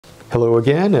Hello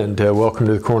again, and welcome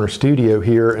to the corner studio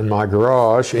here in my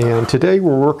garage. And today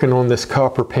we're working on this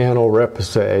copper panel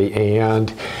Repousse,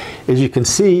 and as you can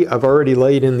see, I've already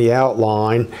laid in the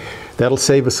outline. That'll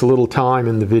save us a little time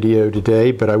in the video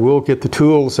today, but I will get the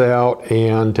tools out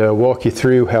and walk you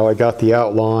through how I got the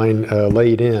outline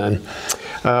laid in.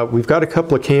 We've got a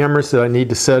couple of cameras that I need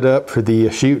to set up for the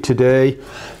shoot today.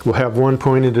 We'll have one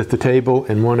pointed at the table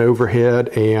and one overhead,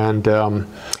 and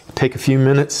take a few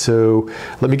minutes, so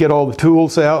let me get all the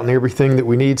tools out and everything that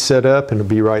we need set up, and I'll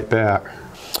be right back.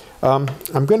 I'm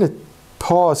going to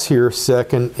pause here a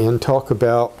second and talk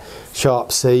about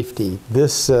shop safety.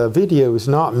 This video is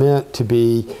not meant to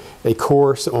be a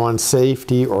course on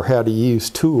safety or how to use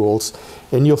tools,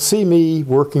 and you'll see me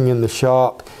working in the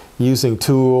shop using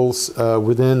tools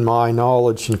within my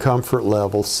knowledge and comfort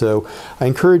level. So I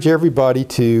encourage everybody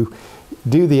to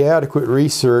do the adequate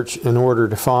research in order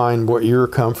to find what your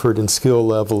comfort and skill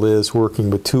level is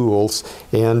working with tools,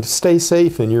 and stay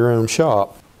safe in your own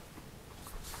shop.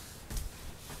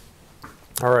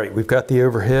 All right, we've got the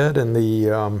overhead and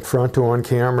the front on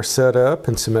camera set up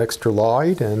and some extra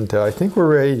light, and I think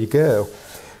we're ready to go.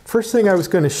 First thing I was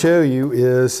going to show you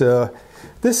is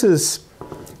this is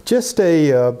just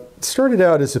a started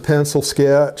out as a pencil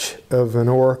sketch of an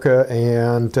Orca,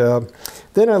 and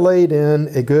then I laid in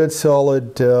a good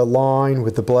solid line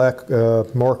with the black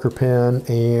marker pen,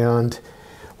 and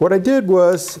what I did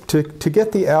was to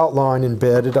get the outline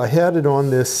embedded, I had it on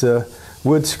this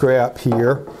wood scrap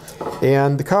here,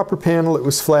 and the copper panel, it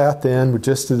was flat then with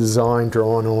just the design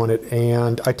drawn on it,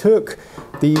 and I took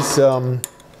these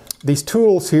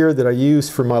tools here that I use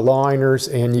for my liners,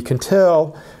 and you can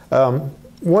tell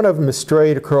one of them is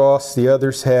straight across, the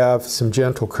others have some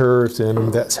gentle curves in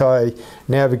them. That's how I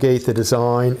navigate the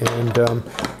design, and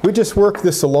we just work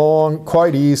this along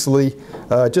quite easily,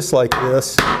 just like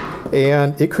this,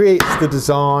 and it creates the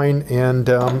design. And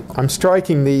I'm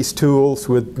striking these tools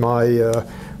with my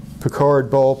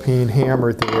Picard ball peen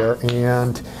hammer there,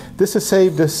 and this has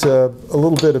saved us a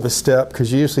little bit of a step,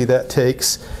 because usually that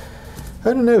takes,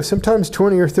 I don't know, sometimes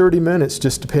 20 or 30 minutes,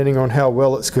 just depending on how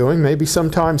well it's going. Maybe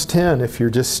sometimes 10 if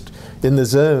you're just in the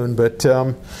zone. But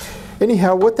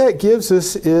anyhow, what that gives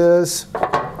us is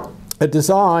a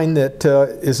design that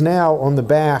is now on the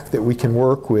back that we can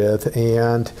work with.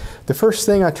 And the first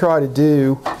thing I try to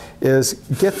do is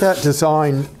get that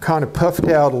design kind of puffed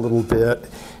out a little bit.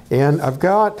 And I've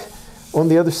got on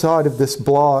the other side of this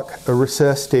block a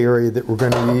recessed area that we're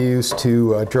going to use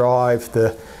to drive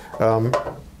the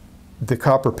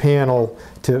copper panel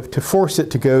to force it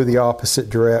to go the opposite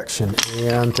direction.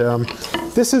 And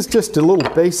this is just a little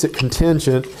basic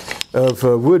contingent of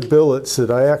wood billets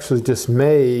that I actually just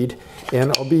made,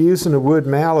 and I'll be using a wood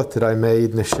mallet that I made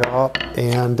in the shop,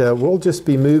 and we'll just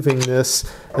be moving this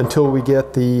until we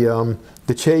get the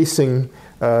chasing,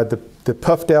 the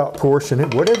puffed out portion,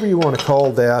 whatever you want to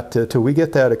call that, till we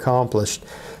get that accomplished.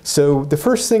 So the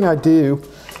first thing I do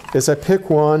is I pick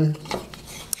one,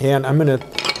 and I'm going to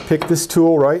pick this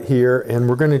tool right here, and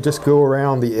we're going to just go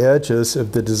around the edges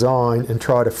of the design and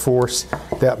try to force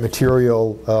that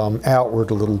material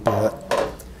outward a little bit.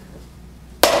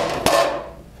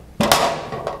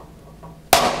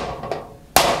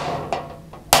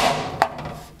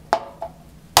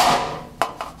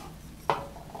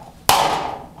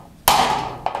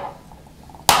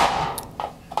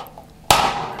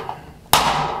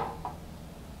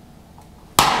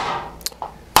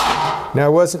 Now, I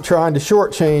wasn't trying to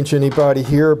shortchange anybody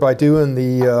here by doing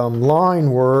the line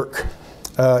work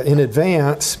in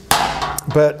advance,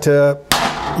 but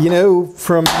you know,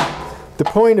 from the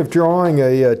point of drawing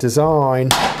a design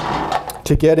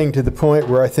to getting to the point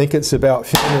where I think it's about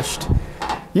finished,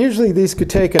 usually these could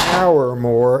take an hour or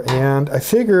more, and I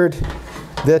figured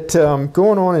that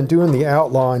going on and doing the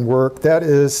outline work, that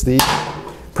is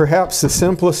perhaps the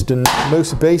simplest and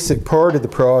most basic part of the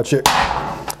project.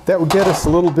 That would get us a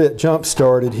little bit jump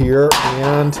started here,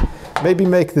 and maybe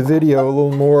make the video a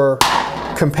little more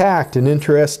compact and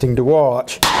interesting to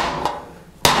watch.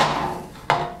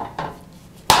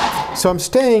 So I'm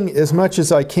staying as much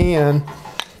as I can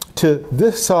to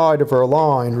this side of our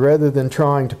line rather than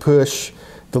trying to push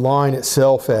the line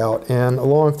itself out. And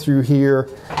along through here,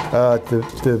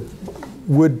 the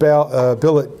wood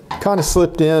billet kind of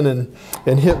slipped in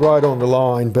and hit right on the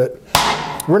line, but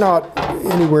we're not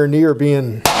anywhere near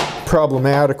being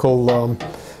problematical,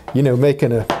 you know,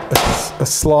 making a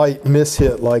slight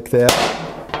mishit like that.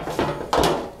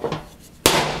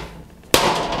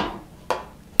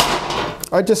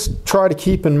 I just try to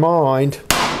keep in mind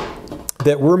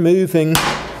that we're moving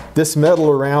this metal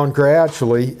around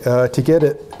gradually to get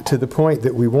it to the point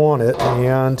that we want it,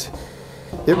 and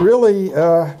it really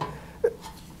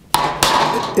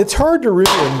it's hard to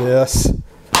ruin this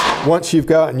once you've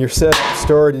gotten your setup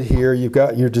started here, you've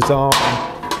got your design.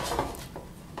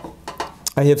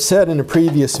 I have said in a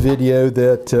previous video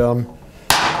that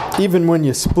even when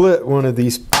you split one of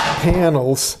these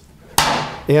panels,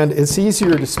 and it's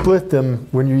easier to split them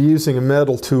when you're using a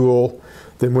metal tool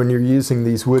than when you're using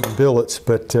these wooden billets,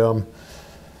 but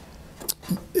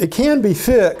it can be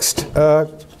fixed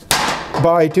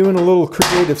by doing a little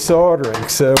creative soldering.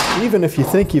 So even if you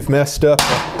think you've messed up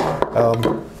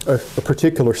a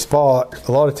particular spot,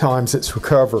 a lot of times it's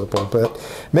recoverable. But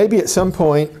maybe at some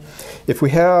point, if we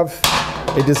have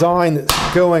a design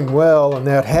that's going well and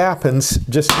that happens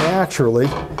just naturally,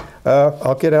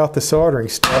 I'll get out the soldering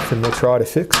stuff and we'll try to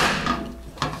fix it.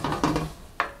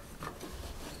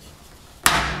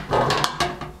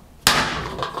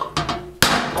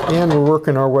 And we're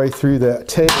working our way through that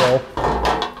tail.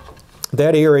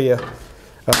 That area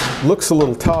looks a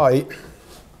little tight,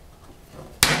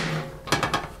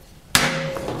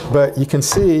 but you can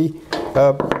see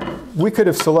we could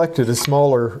have selected a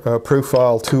smaller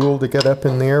profile tool to get up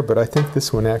in there, but I think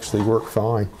this one actually worked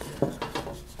fine.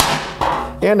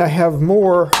 And I have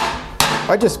more.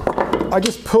 I just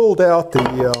pulled out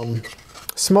the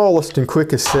smallest and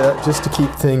quickest set just to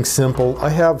keep things simple. I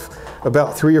have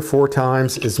about 3 or 4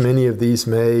 times as many of these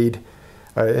made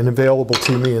and available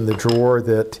to me in the drawer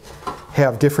that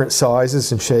have different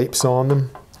sizes and shapes on them.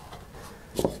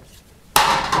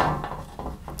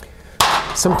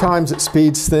 Sometimes it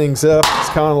speeds things up. It's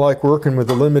kind of like working with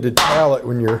a limited palette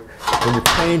when you're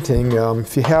painting.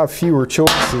 If you have fewer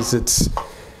choices, it's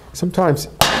sometimes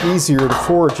easier to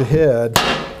forge ahead.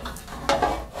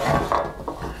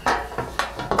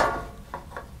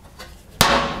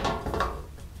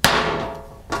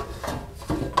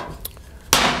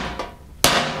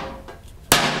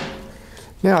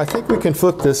 Now I think we can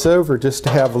flip this over just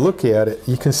to have a look at it.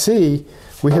 You can see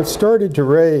we have started to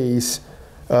raise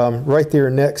right there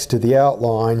next to the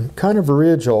outline, kind of a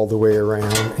ridge all the way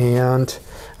around. And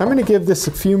I'm going to give this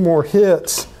a few more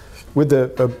hits with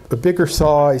a bigger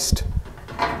sized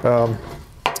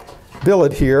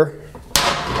billet here.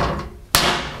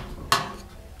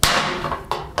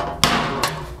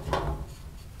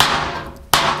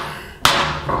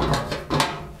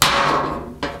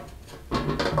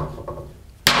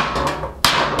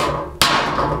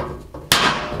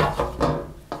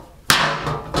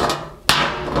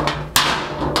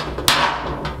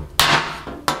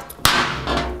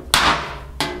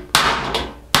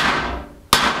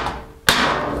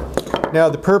 Now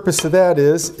the purpose of that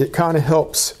is it kind of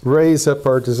helps raise up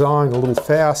our design a little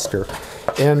faster.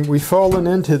 And we've fallen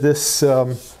into this,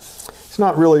 it's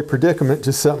not really a predicament,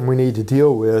 just something we need to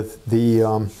deal with.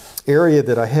 The area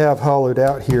that I have hollowed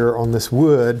out here on this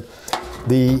wood,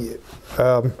 the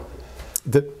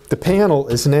panel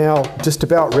is now just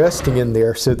about resting in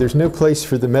there, so there's no place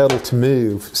for the metal to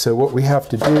move. So what we have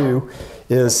to do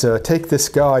is take this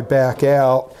guy back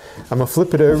out. I'm going to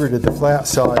flip it over to the flat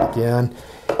side again.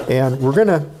 And we're going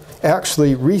to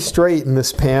actually re-straighten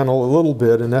this panel a little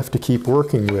bit, enough to keep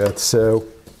working with. So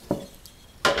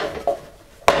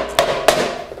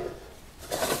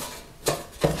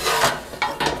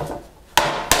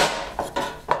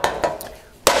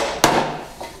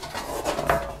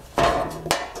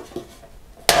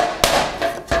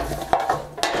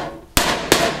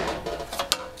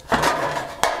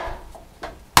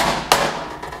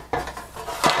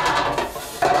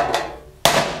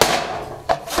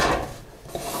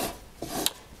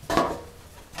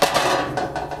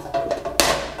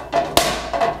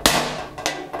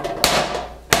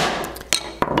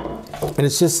and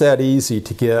it's just that easy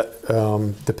to get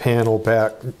the panel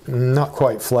back, not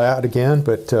quite flat again,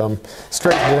 but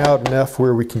straighten it out enough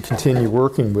where we can continue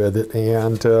working with it.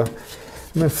 And I'm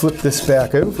going to flip this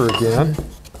back over again.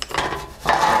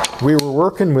 We were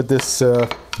working with this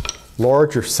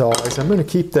larger size. I'm going to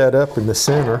keep that up in the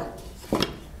center.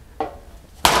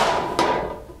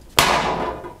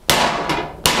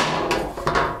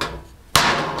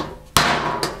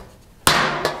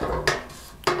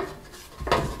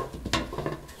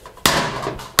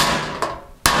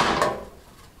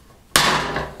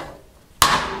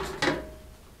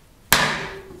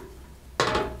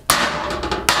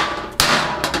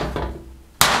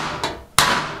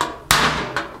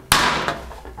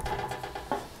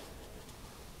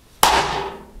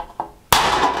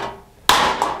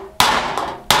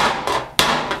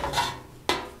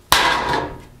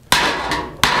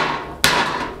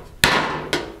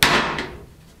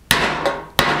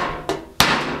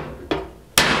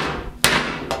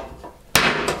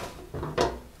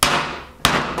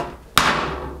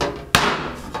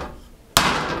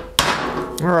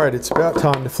 right, it's about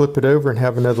time to flip it over and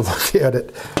have another look at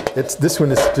it. This one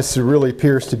just really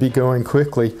appears to be going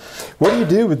quickly. What do you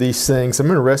do with these things? I'm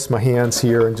going to rest my hands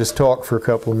here and just talk for a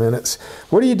couple of minutes.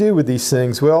 What do you do with these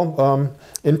things? Well,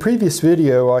 in previous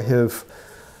video I have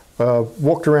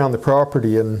walked around the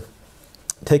property and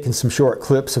taken some short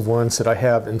clips of ones that I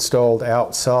have installed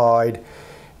outside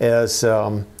as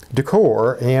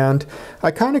decor, and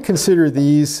I kind of consider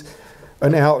these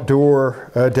an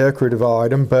outdoor decorative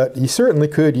item, but you certainly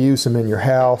could use them in your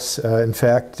house. In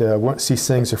fact, once these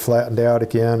things are flattened out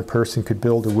again, a person could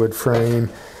build a wood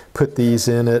frame, put these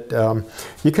in it.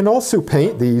 You can also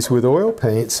paint these with oil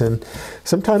paints, and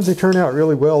sometimes they turn out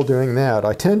really well doing that.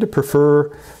 I tend to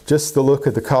prefer just the look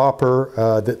of the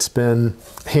copper that's been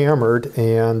hammered,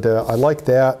 and I like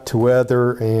that to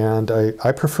weather, and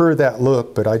I prefer that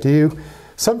look, but I do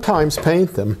sometimes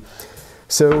paint them.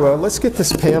 So let's get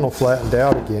this panel flattened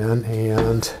out again,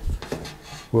 and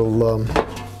we'll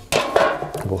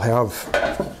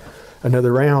have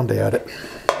another round at it.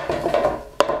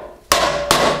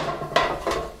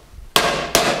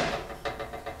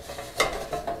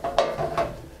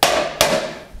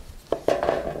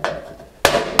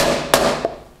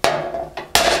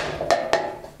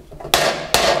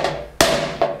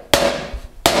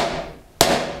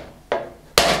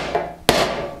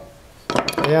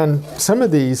 And some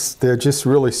of these, they'll just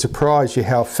really surprise you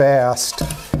how fast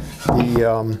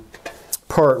the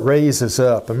part raises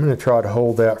up. I'm going to try to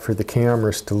hold that for the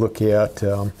cameras to look at.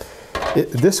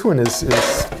 This one is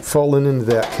fallen into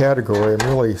that category. I'm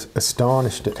really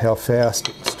astonished at how fast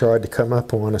it's tried to come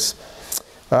up on us.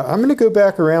 I'm going to go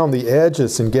back around the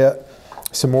edges and get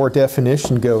some more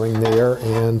definition going there.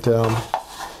 And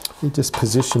let me just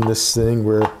position this thing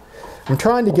where I'm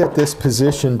trying to get this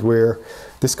positioned where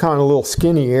this kind of little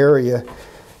skinny area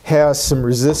has some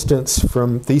resistance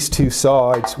from these two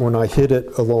sides when I hit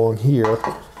it along here.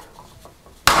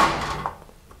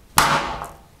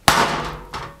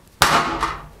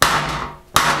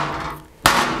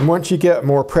 And once you get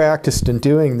more practiced in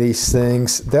doing these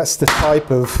things, that's the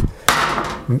type of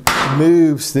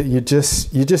moves that you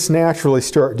just naturally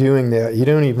start doing that. You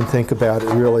don't even think about it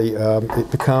really. It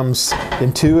becomes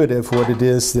intuitive what it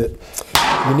is that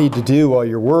you need to do while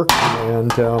you're working,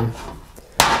 and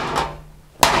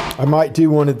I might do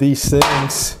one of these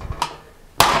things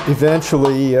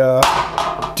eventually,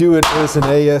 do it as an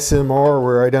ASMR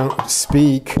where I don't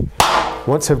speak.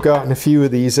 Once I've gotten a few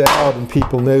of these out and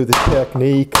people know the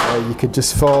technique, you could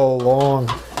just follow along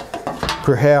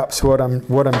perhaps what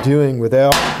I'm doing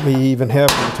without me even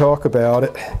having to talk about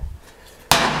it.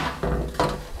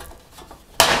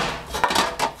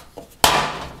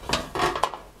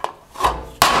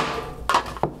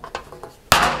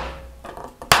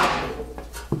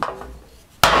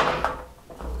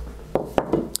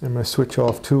 I'm going to switch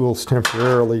off tools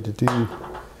temporarily to do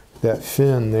that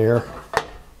fin there.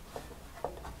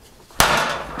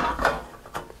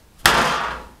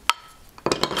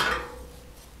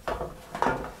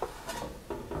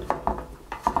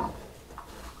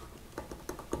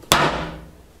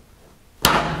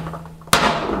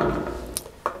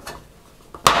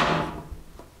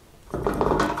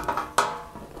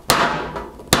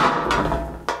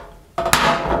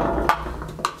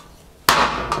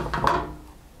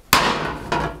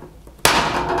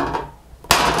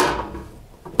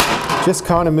 Just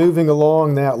kind of moving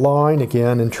along that line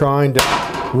again and trying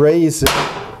to raise it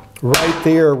right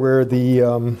there where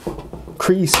the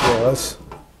crease was.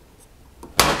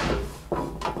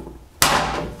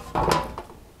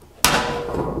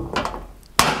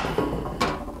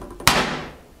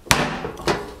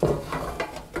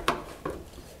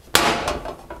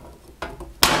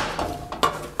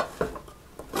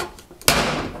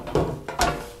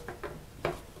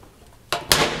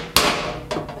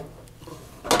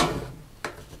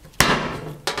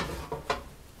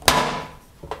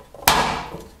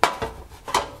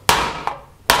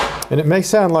 And it may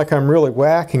sound like I'm really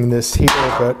whacking this here,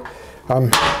 but I'm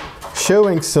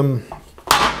showing some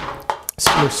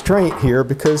restraint here,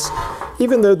 because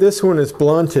even though this one is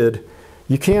blunted,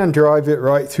 you can drive it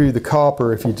right through the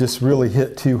copper if you just really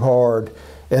hit too hard.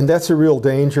 And that's a real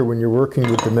danger when you're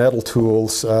working with the metal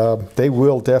tools. They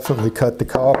will definitely cut the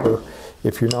copper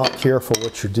if you're not careful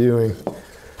what you're doing.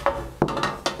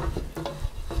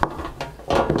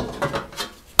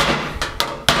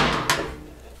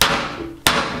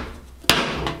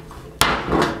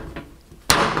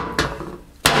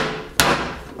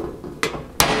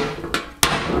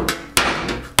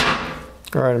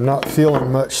 All right, I'm not feeling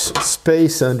much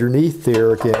space underneath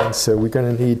there again, so we're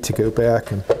going to need to go back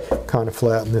and kind of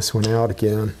flatten this one out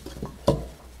again.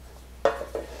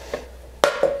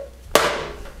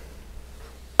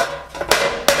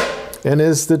 And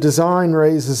as the design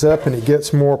raises up and it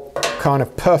gets more kind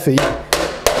of puffy,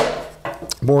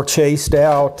 more chased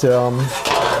out,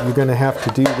 you're going to have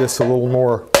to do this a little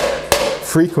more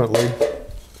frequently.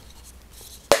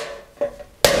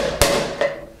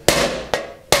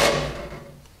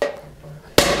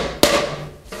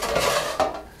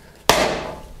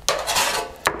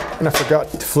 And I forgot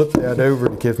to flip that over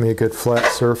to give me a good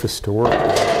flat surface to work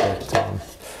with.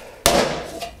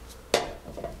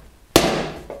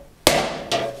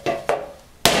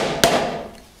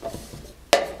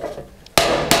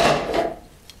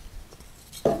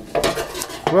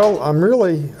 Well, I'm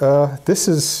really, this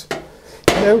is,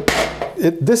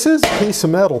 this is a piece of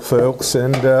metal, folks,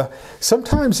 and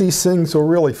sometimes these things will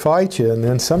really fight you, and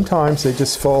then sometimes they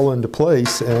just fall into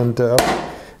place, and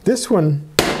this one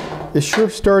is sure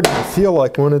starting to feel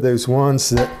like one of those ones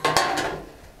that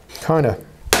kind of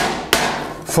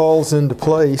falls into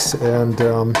place, and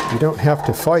you don't have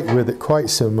to fight with it quite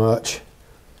so much.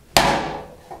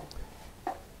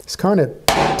 It's kind of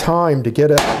time to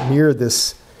get up near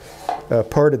this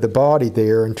part of the body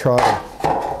there and try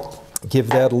to give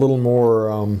that a little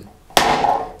more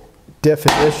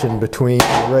definition between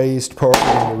the raised part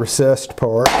and the recessed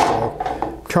part. So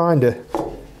I'm trying to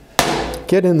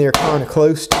get in there kind of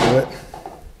close to it.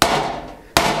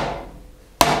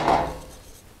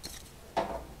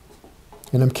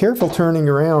 And I'm careful turning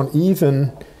around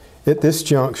even at this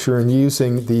juncture and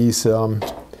using these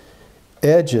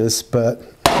edges, but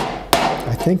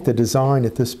I think the design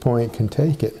at this point can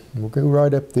take it. We'll go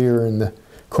right up there in the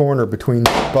corner between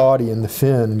the body and the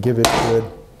fin and give it a good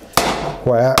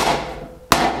whack.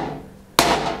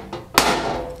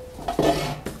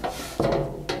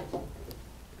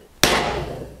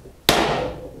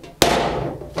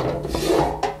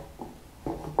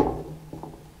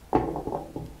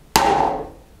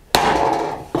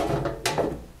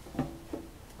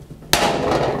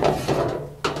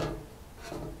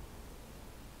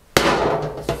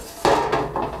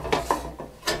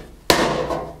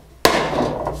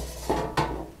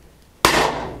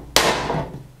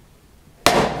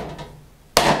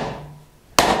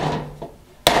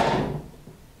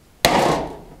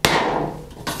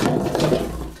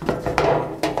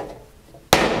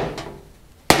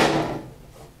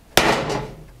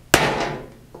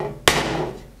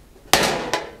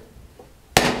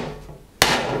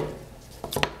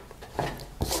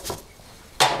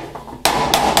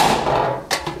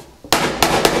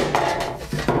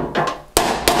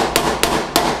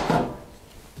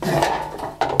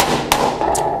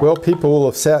 Well, people will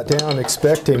have sat down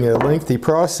expecting a lengthy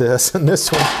process, and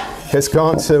this one has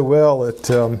gone so well it's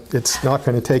not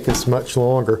going to take us much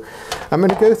longer. I'm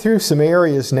going to go through some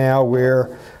areas now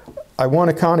where I want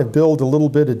to kind of build a little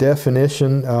bit of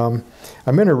definition. I'm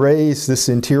going to raise this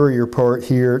interior part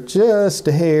here just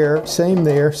a hair, same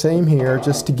there, same here,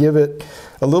 just to give it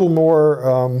a little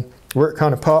more where it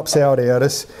kind of pops out at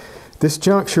us. This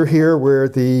juncture here where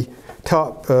the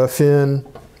top fin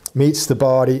meets the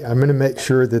body, I'm going to make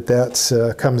sure that that's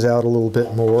comes out a little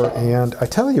bit more. And I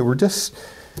tell you,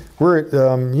 we're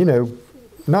you know,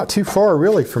 not too far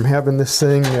really from having this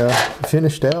thing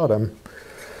finished out.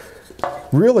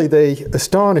 Really, they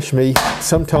astonish me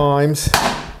sometimes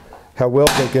how well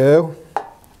they go.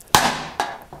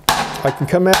 I can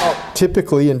come out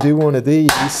typically and do one of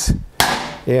these,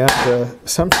 and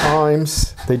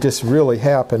sometimes they just really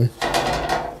happen.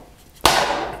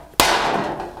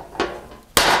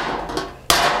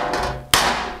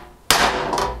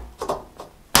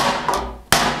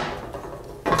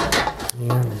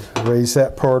 And raise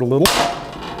that part a little.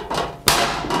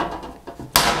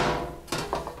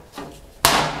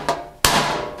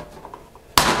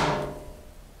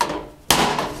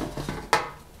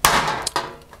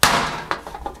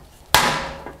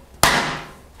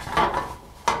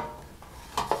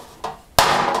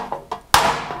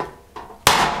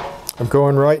 I'm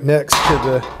going right next to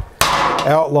the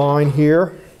outline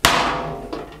here.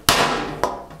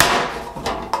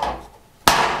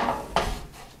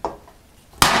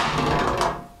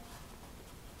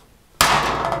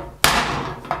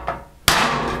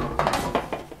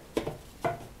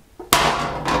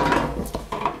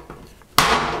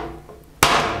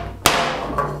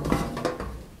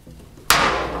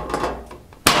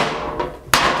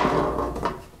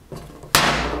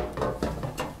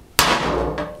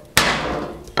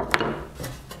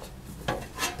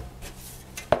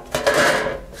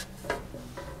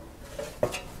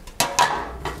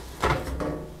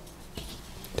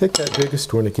 Take that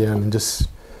biggest one again and just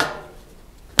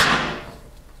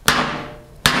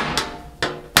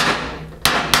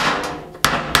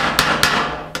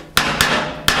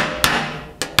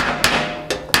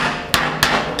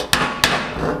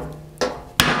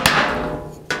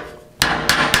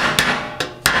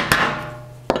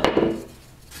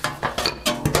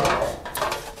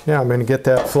Now I'm going to get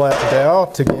that flattened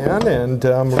out again, and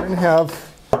we're going to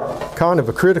have kind of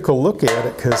a critical look at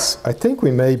it, because I think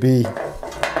we may be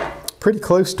pretty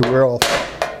close to where I'll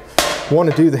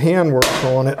want to do the handwork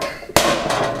on it.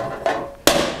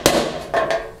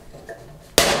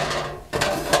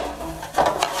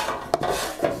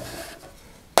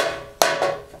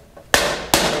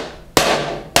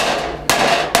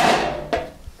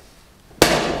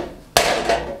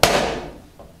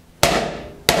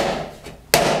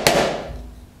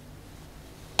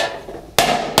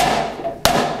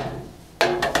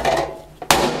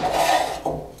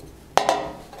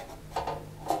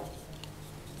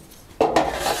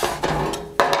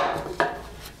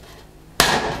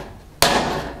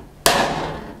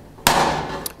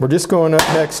 We're just going up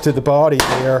next to the body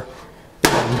there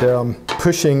and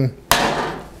pushing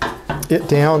it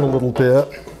down a little bit.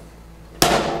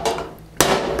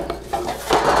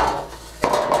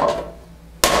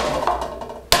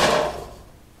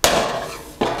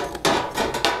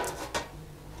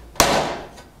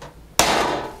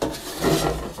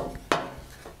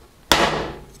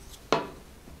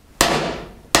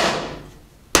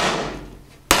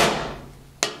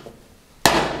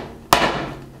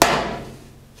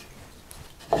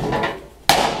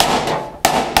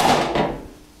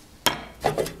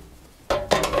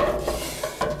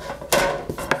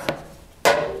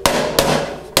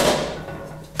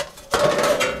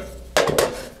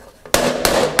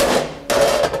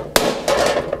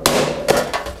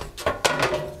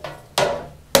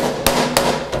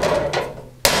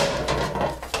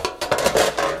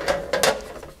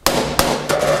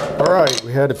 Alright,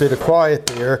 we had a bit of quiet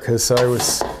there because I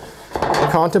was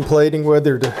contemplating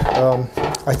whether to,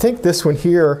 I think this one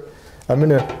here, I'm going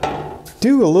to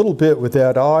do a little bit with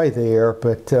that eye there,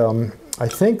 but I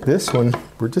think this one,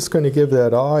 we're just going to give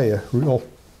that eye a real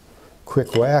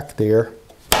quick whack there.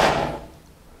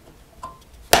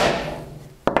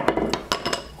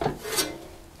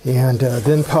 And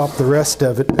then pop the rest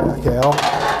of it back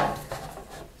out.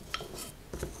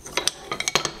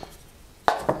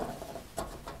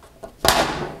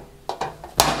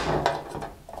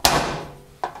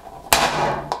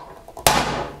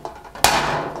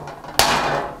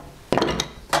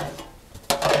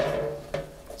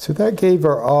 So that gave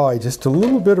our eye just a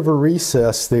little bit of a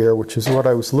recess there, which is what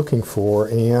I was looking for.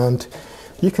 And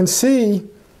you can see,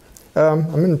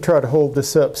 I'm going to try to hold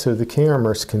this up so the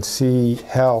cameras can see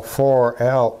how far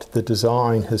out the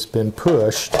design has been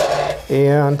pushed.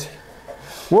 And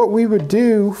what we would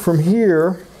do from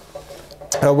here,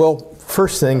 well,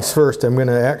 first things first, I'm going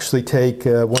to actually take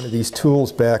one of these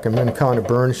tools back. I'm going to kind of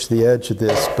burnish the edge of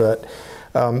this. But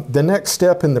the next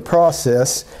step in the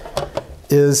process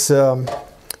is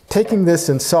taking this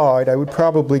inside. I would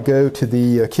probably go to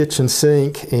the kitchen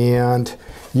sink, and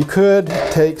you could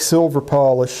take silver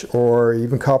polish or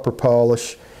even copper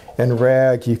polish and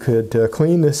rag. You could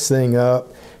clean this thing up,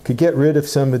 could get rid of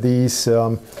some of these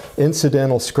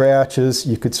incidental scratches.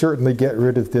 You could certainly get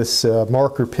rid of this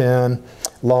marker pen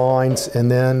lines,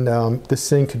 and then this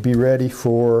thing could be ready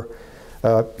for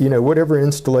you know, whatever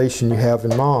installation you have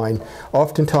in mind.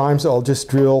 Oftentimes I'll just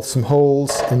drill some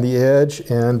holes in the edge,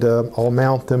 and I'll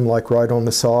mount them like right on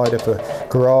the side of a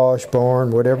garage, barn,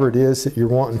 whatever it is that you're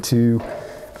wanting to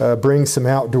bring some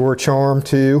outdoor charm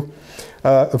to.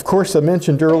 Of course, I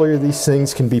mentioned earlier these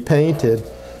things can be painted,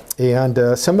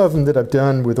 and some of them that I've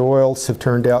done with oils have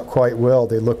turned out quite well.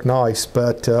 They look nice,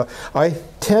 but I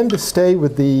tend to stay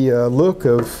with the look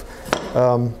of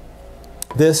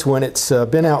this when it's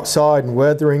been outside and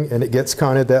weathering, and it gets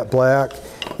kind of that black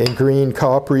and green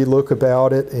coppery look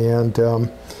about it, and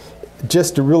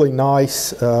just a really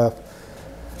nice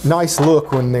nice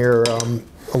look when they're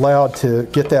allowed to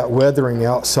get that weathering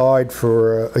outside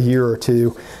for a year or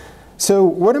two. So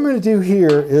what I'm going to do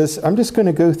here is I'm just going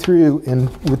to go through, and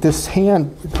with this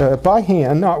hand, by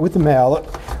hand, not with the mallet,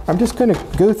 I'm just going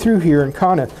to go through here and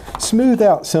kind of smooth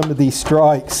out some of these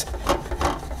strikes.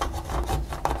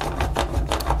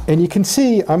 And you can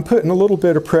see I'm putting a little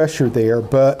bit of pressure there,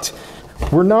 but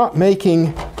we're not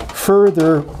making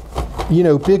further, you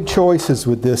know, big choices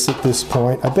with this at this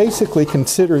point. I basically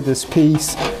consider this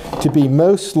piece to be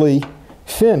mostly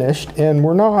finished, and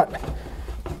we're not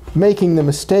making the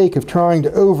mistake of trying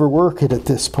to overwork it at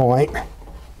this point.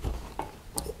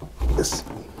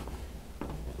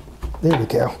 There we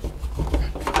go.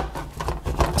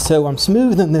 So I'm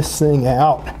smoothing this thing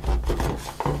out.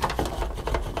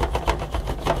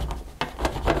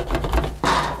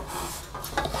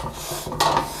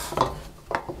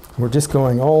 We're just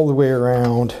going all the way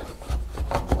around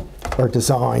our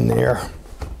design there.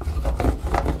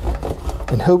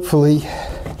 And hopefully,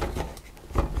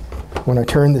 when I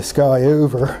turn this guy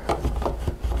over,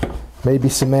 maybe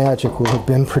some magic will have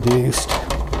been produced.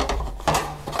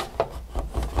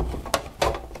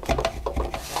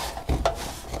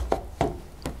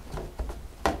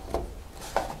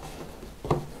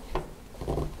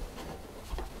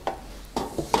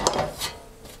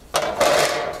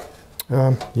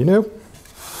 You know,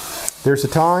 there's a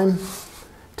time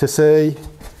to say,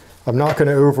 I'm not going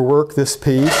to overwork this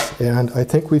piece, and I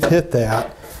think we've hit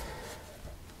that.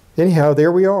 Anyhow,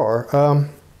 there we are. I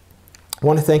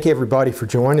want to thank everybody for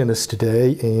joining us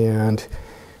today, and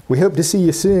we hope to see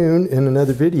you soon in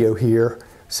another video here.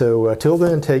 So till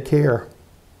then, take care.